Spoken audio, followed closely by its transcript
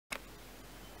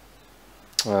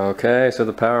Okay, so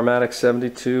the Powermatic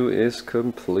 72 is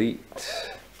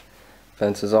complete.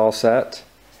 Fence is all set.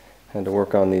 Had to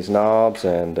work on these knobs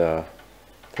and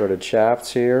threaded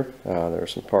shafts here. There are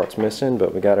some parts missing,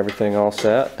 but we got everything all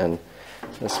set, and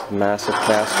this massive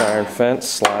cast iron fence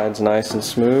slides nice and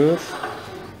smooth.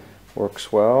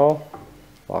 Works well.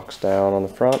 Locks down on the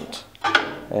front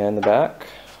and the back.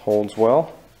 Holds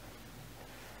well.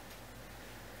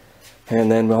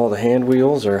 And then all the hand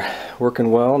wheels are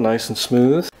working well, nice and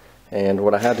smooth. And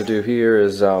what I had to do here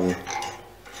is they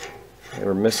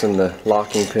were missing the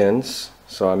locking pins,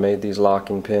 so I made these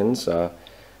locking pins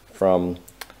from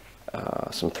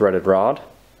some threaded rod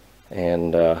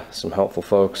and some helpful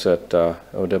folks at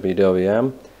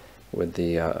OWWM with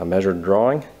a measured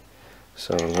drawing.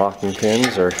 So locking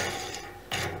pins are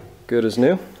good as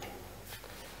new.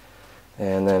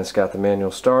 And then it's got the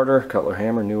manual starter, Cutler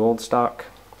hammer, new old stock.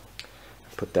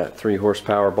 Put that 3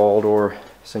 horsepower ball door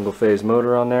single phase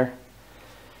motor on there,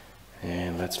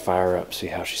 and let's fire her up, see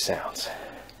how she sounds.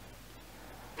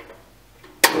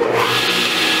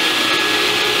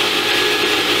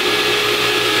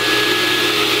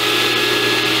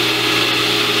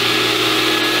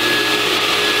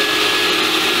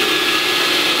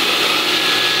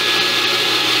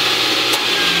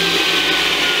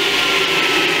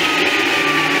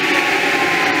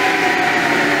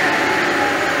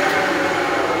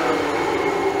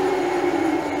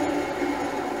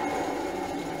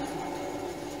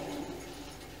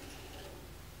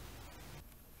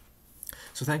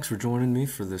 So thanks for joining me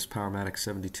for this Powermatic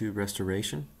 72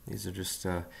 restoration. These are just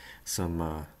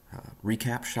some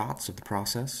recap shots of the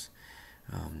process.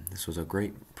 This was a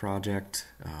great project.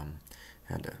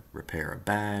 Had to repair a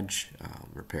badge,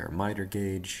 repair a miter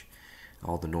gauge,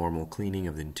 all the normal cleaning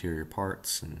of the interior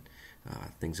parts and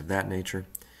things of that nature.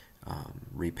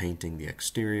 Repainting the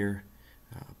exterior,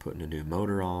 putting a new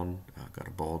motor on, got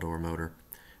a ball door motor,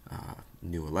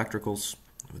 new electricals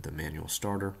with the manual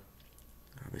starter.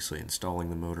 Obviously installing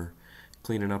the motor,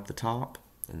 cleaning up the top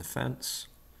and the fence.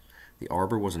 The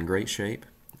arbor was in great shape,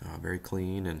 very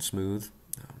clean and smooth.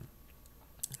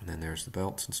 And then there's the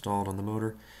belts installed on the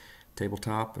motor,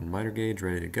 tabletop and miter gauge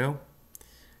ready to go.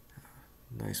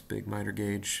 Nice big miter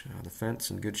gauge, the fence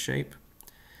in good shape.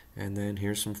 And then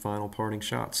here's some final parting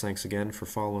shots. Thanks again for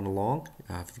following along.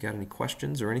 If you've got any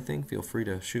questions or anything, feel free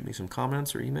to shoot me some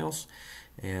comments or emails,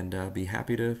 and be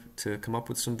happy to come up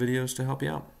with some videos to help you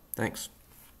out. Thanks.